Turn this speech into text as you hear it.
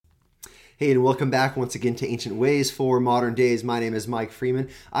Hey, and welcome back once again to Ancient Ways for Modern Days. My name is Mike Freeman.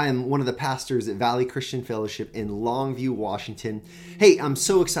 I am one of the pastors at Valley Christian Fellowship in Longview, Washington. Hey, I'm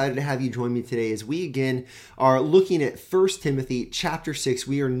so excited to have you join me today as we again are looking at 1 Timothy chapter 6.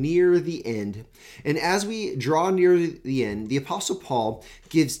 We are near the end. And as we draw near the end, the Apostle Paul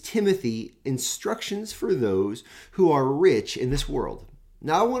gives Timothy instructions for those who are rich in this world.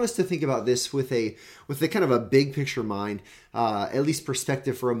 Now, I want us to think about this with a kind of a big picture mind, at least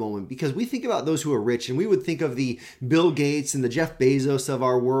perspective for a moment, because we think about those who are rich and we would think of the Bill Gates and the Jeff Bezos of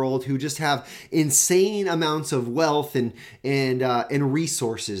our world who just have insane amounts of wealth and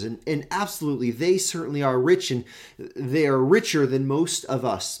resources. And absolutely, they certainly are rich and they are richer than most of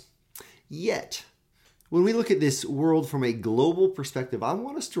us. Yet, when we look at this world from a global perspective, I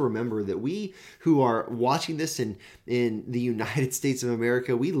want us to remember that we who are watching this in the United States of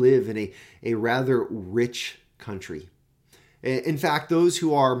America, we live in a rather rich country. In fact, those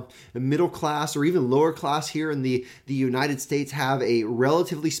who are middle class or even lower class here in the United States have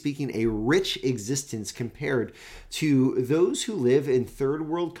relatively speaking, a rich existence compared to those who live in third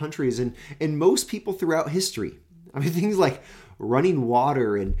world countries and most people throughout history. I mean, things like running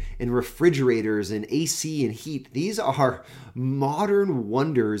water and refrigerators and AC and heat. These are modern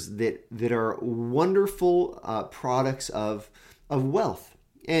wonders that are wonderful products of wealth.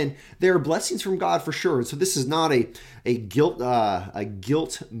 And they're blessings from God for sure. And so this is not a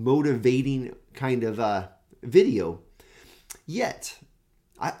guilt motivating kind of video. Yet,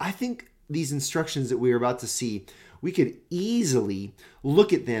 I think these instructions that we are about to see, we could easily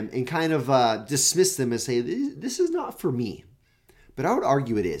look at them and kind of dismiss them and say, this is not for me. But I would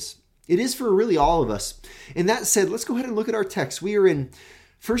argue it is. It is for really all of us. And that said, let's go ahead and look at our text. We are in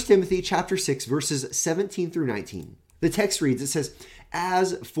 1 Timothy chapter 6, verses 17 through 19. The text reads, it says,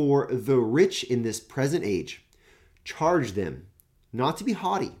 "As for the rich in this present age, charge them not to be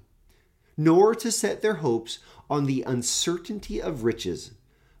haughty, nor to set their hopes on the uncertainty of riches,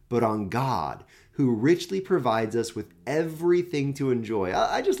 but on God, who richly provides us with everything to enjoy."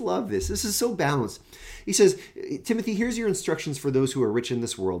 I just love this. This is so balanced. He says, Timothy, here's your instructions for those who are rich in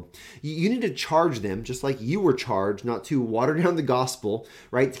this world. You need to charge them, just like you were charged, not to water down the gospel,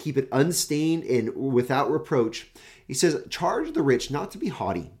 right? To keep it unstained and without reproach. He says, charge the rich not to be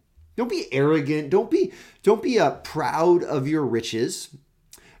haughty. Don't be arrogant. Don't be proud of your riches,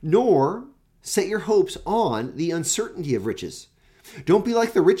 nor set your hopes on the uncertainty of riches. Don't be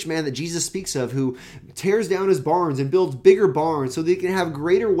like the rich man that Jesus speaks of who tears down his barns and builds bigger barns so that he can have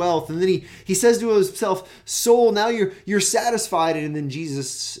greater wealth. And then he says to himself, "Soul, now you're satisfied." And then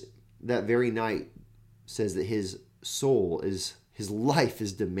Jesus that very night says that his life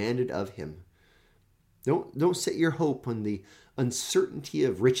is demanded of him. Don't set your hope on the uncertainty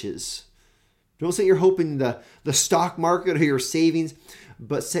of riches. Don't set your hope in the stock market or your savings,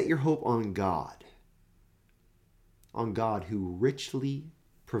 but set your hope on God. On God who richly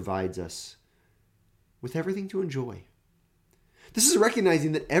provides us with everything to enjoy. This is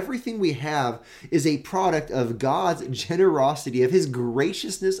recognizing that everything we have is a product of God's generosity, of His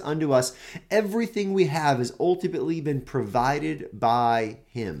graciousness unto us. Everything we have has ultimately been provided by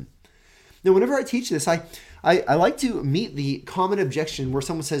Him. Now, whenever I teach this, I like to meet the common objection where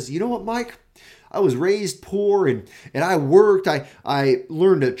someone says, "You know what, Mike? I was raised poor and I worked, I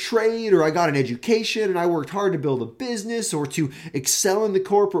learned a trade or I got an education and I worked hard to build a business or to excel in the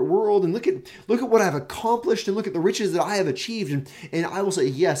corporate world. And look at what I've accomplished and look at the riches that I have achieved." And I will say,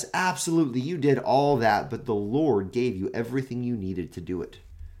 yes, absolutely, you did all that, but the Lord gave you everything you needed to do it.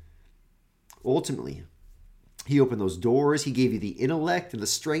 Ultimately, He opened those doors. He gave you the intellect and the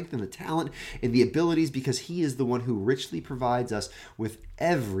strength and the talent and the abilities because He is the one who richly provides us with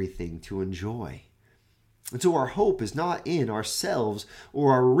everything to enjoy. And so our hope is not in ourselves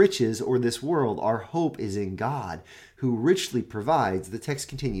or our riches or this world. Our hope is in God who richly provides. The text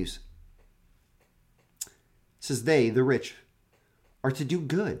continues. It says, "They, the rich, are to do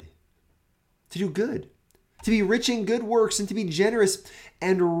good." To do good. To be rich in good works and to be generous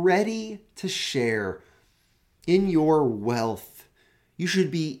and ready to share in your wealth. You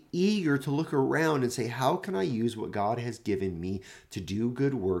should be eager to look around and say, how can I use what God has given me to do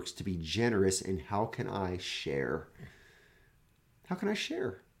good works, to be generous, and how can I share? How can I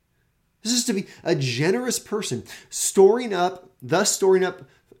share? This is to be a generous person, storing up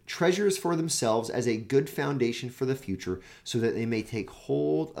treasures for themselves as a good foundation for the future so that they may take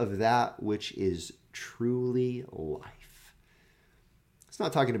hold of that which is truly life. It's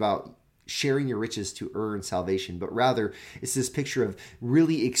not talking about sharing your riches to earn salvation, but rather it's this picture of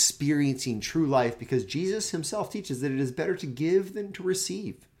really experiencing true life because Jesus Himself teaches that it is better to give than to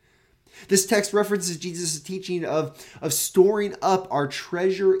receive. This text references Jesus' teaching of storing up our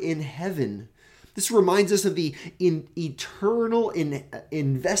treasure in heaven. This reminds us of the eternal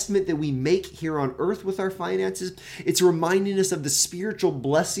investment that we make here on earth with our finances. It's reminding us of the spiritual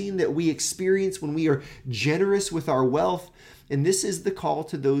blessing that we experience when we are generous with our wealth. And this is the call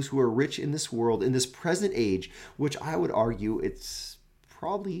to those who are rich in this world, in this present age, which I would argue it's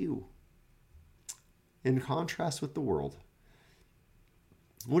probably you, in contrast with the world.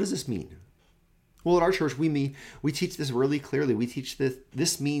 What does this mean? Well, at our church, we teach this really clearly. We teach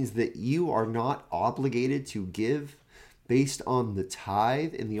this means that you are not obligated to give based on the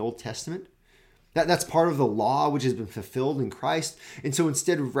tithe in the Old Testament. That's part of the law which has been fulfilled in Christ. And so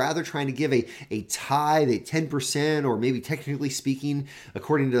instead of rather trying to give a tithe, a 10%, or maybe technically speaking,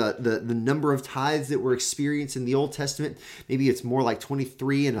 according to the number of tithes that were experienced in the Old Testament, maybe it's more like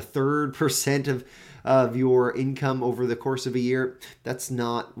 23.33% of your income over the course of a year. That's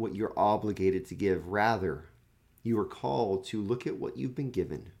not what you're obligated to give. Rather, you are called to look at what you've been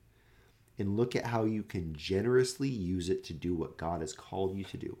given and look at how you can generously use it to do what God has called you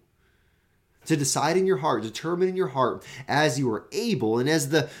to do. To decide in your heart, determine in your heart as you are able, and as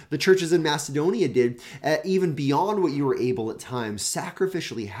the churches in Macedonia did, even beyond what you were able at times,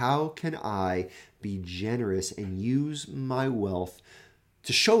 sacrificially, how can I be generous and use my wealth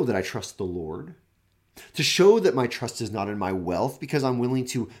to show that I trust the Lord, to show that my trust is not in my wealth because I'm willing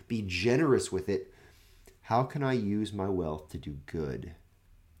to be generous with it? How can I use my wealth to do good,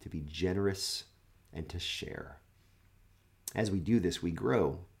 to be generous, and to share? As we do this, we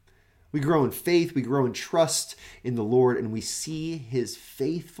grow. We grow in faith, we grow in trust in the Lord, and we see his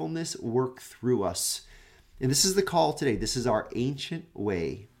faithfulness work through us. And this is the call today. This is our ancient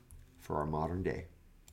way for our modern day.